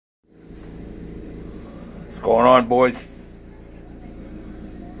Going on, boys?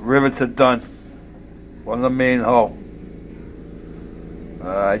 Rivets are done on the main hull.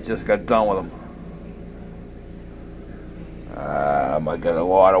 I just got done with them. I got a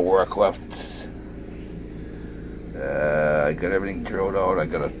lot of work left. I got everything drilled out.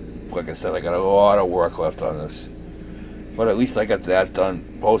 Like I said, I got a lot of work left on this. But at least I got that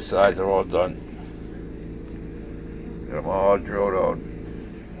done. Both sides are all done. Got them all drilled out.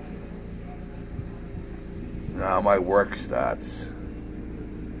 Now my work starts.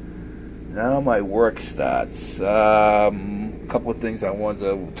 A couple of things I wanted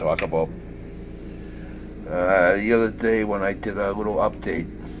to talk about. The other day when I did a little update,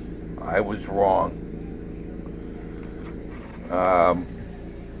 I was wrong.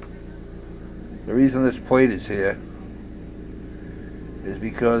 The reason this plate is here is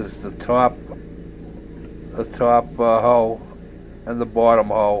because the top hull and the bottom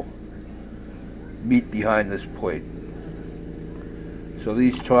hull meet behind this plate. So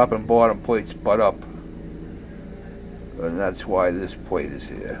these top and bottom plates butt up, and that's why this plate is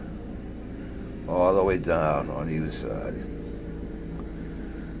here, all the way down on either side.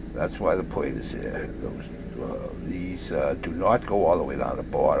 That's why the plate is here. These do not go all the way down the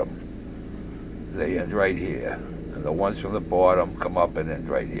bottom. They end right here, and the ones from the bottom come up and end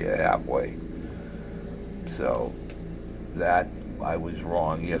right here, halfway. So that I was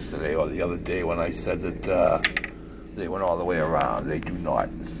wrong yesterday or the other day when I said that they went all the way around. They do not.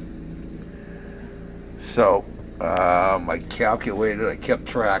 So I calculated, I kept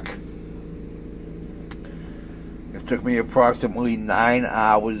track. It took me approximately 9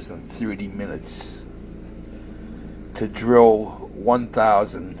 hours and 30 minutes to drill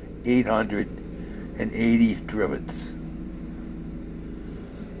 1,880 rivets.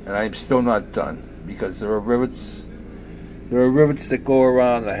 And I'm still not done because there are rivets that go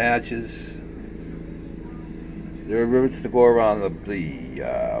around the hatches. There are rivets that go around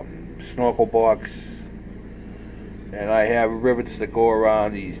the snorkel box, and I have rivets that go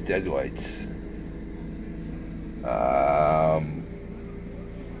around these deadlights.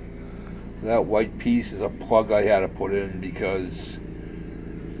 That white piece is a plug I had to put in because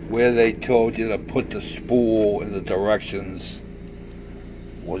where they told you to put the spool in the directions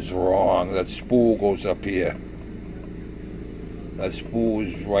was wrong. That spool goes up here. That spool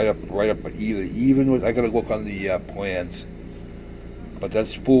is right up even with, I gotta look on the plans, but that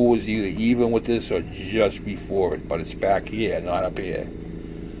spool was either even with this or just before it, but it's back here, not up here.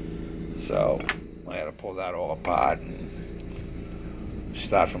 So I had to pull that all apart and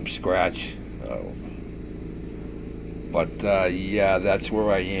start from scratch. But yeah, that's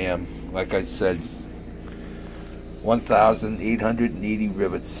where I am. Like I said, 1,880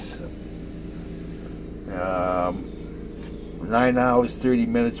 rivets. 9 hours 30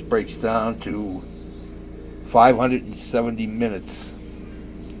 minutes breaks down to 570 minutes,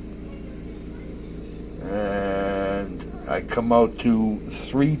 and I come out to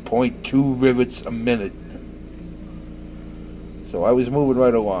 3.2 rivets a minute. So I was moving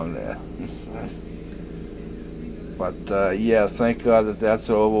right along there. But yeah, thank God that that's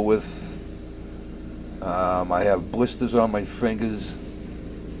over with. I have blisters on my fingers,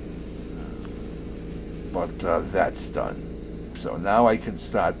 but that's done. So now I can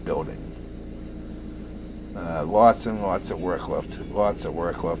start building. Lots and lots of work left.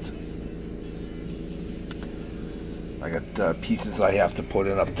 I got pieces I have to put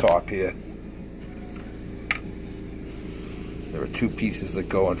in up top here. There are two pieces that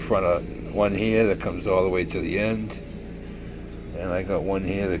go in front of, one here that comes all the way to the end, and I got one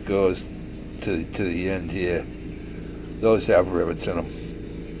here that goes to the end here. Those have rivets in them.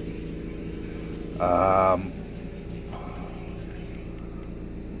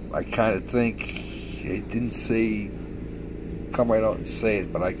 I kind of think, it didn't say, come right out and say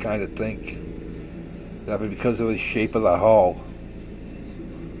it, but I kind of think that because of the shape of the hull,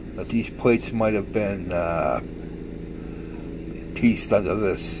 that these plates might have been pieced under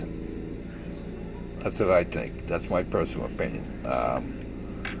this. That's what I think. That's my personal opinion.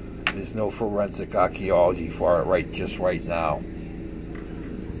 There's no forensic archaeology for it right now,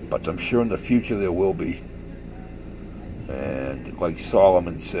 but I'm sure in the future there will be. And like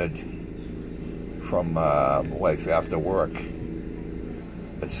Solomon said from Life After Work,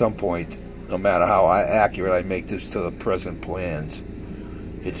 at some point, no matter how accurate I make this to the present plans,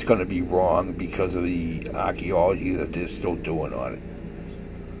 it's going to be wrong because of the archaeology that they're still doing on it.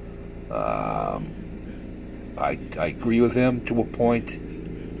 I agree with him to a point.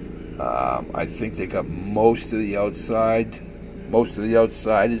 I think they got most of the outside. Most of the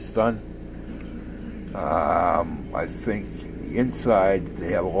outside is done. I think the inside,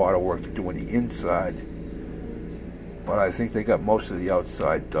 they have a lot of work to do on the inside. but I think they got most of the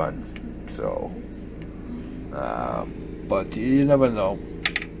outside done. So, but you never know.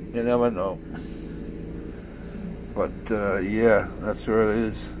 You never know. But yeah, that's where it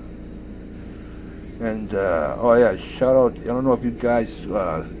is. And oh yeah, shout out. I don't know if you guys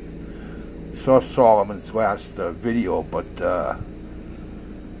saw Solomon's last video, but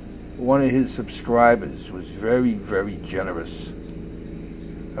one of his subscribers was very, very generous.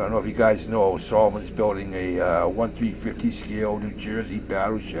 I don't know if you guys know, Solomon's building a 1/350 scale New Jersey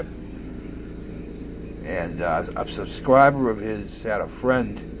battleship. And a subscriber of his had a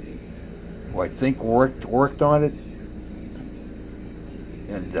friend who I think worked on it,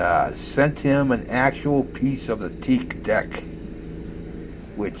 and sent him an actual piece of the teak deck,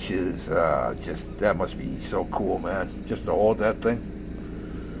 which is just, that must be so cool, man, just to hold that thing.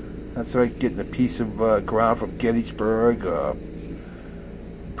 That's like getting a piece of ground from Gettysburg,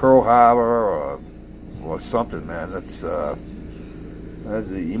 Pearl Harbor, or something, man. That's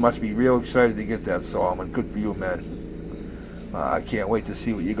you must be real excited to get that, Solomon. Good for you, man. I can't wait to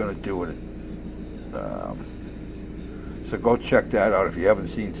see what you're gonna do with it. So go check that out if you haven't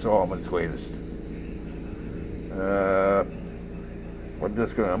seen Solomon's latest. I'm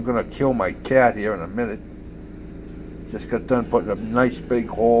gonna kill my cat here in a minute. Just got done putting a nice big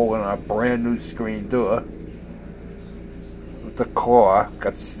hole in our brand new screen door with the claw.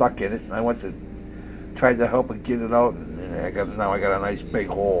 Got stuck in it, and I tried to help it get it out, and now I got a nice big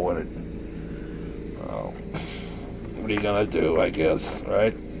hole in it. Oh, what are you gonna do? I guess,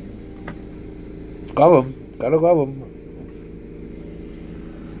 right? Love them, gotta love them.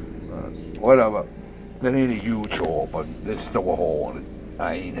 Whatever. That ain't a huge hole, but there's still a hole in it.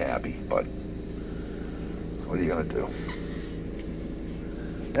 I ain't happy, but what are you gonna do?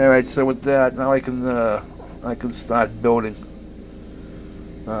 All right, so with that, now I can start building.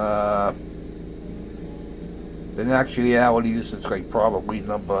 In actuality, this is like probably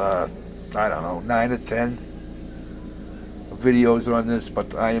number, I don't know, 9 or 10 videos on this,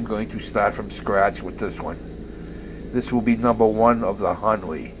 but I am going to start from scratch with this one. This will be number 1 of the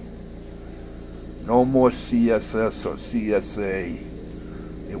Hunley. No more CSS or CSA.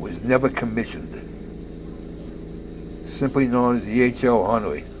 It was never commissioned. Simply known as the HL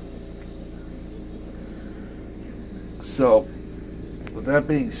Hunley. So, with that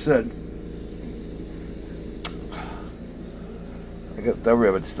being said, I got the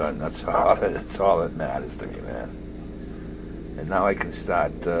rivets done. That's all that matters to me, man. And now I can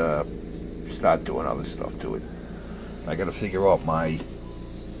start doing other stuff to it. I got to figure out my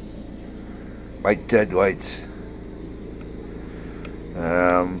deadlights.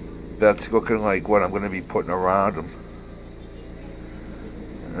 That's looking like what I'm going to be putting around them.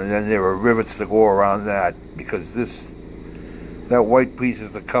 And then there are rivets to go around that, because that white piece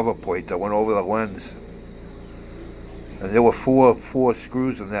is the cover plate that went over the lens. And there were four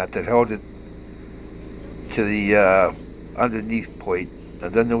screws in that held it to the underneath plate.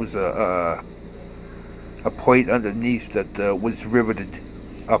 And then there was a plate underneath that was riveted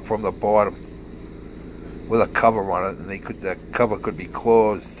up from the bottom with a cover on it, and that cover could be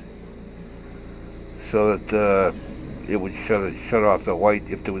closed so that it would shut off the light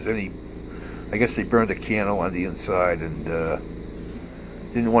if there was any. I guess they burned a candle on the inside and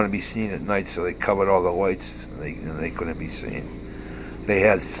didn't want to be seen at night, so they covered all the lights, and they couldn't be seen. They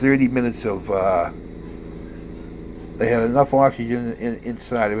had 30 minutes of. They had enough oxygen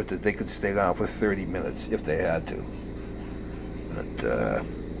inside of it that they could stay down for 30 minutes if they had to. But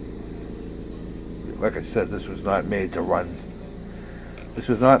like I said, this was not made to run. This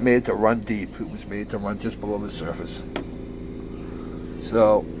was not made to run deep. It was made to run just below the surface.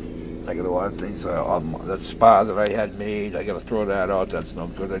 So I got a lot of things. That spar that I had made, I got to throw that out. That's no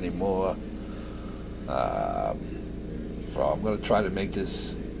good anymore. So I'm going to try to make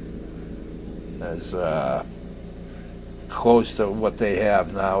this as close to what they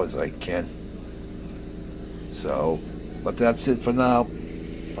have now as I can. So, but that's it for now.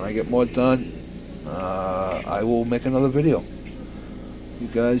 When I get more done, I will make another video. You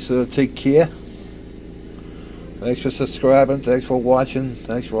guys take care. Thanks for subscribing. Thanks for watching.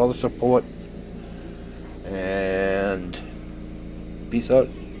 Thanks for all the support. And peace out.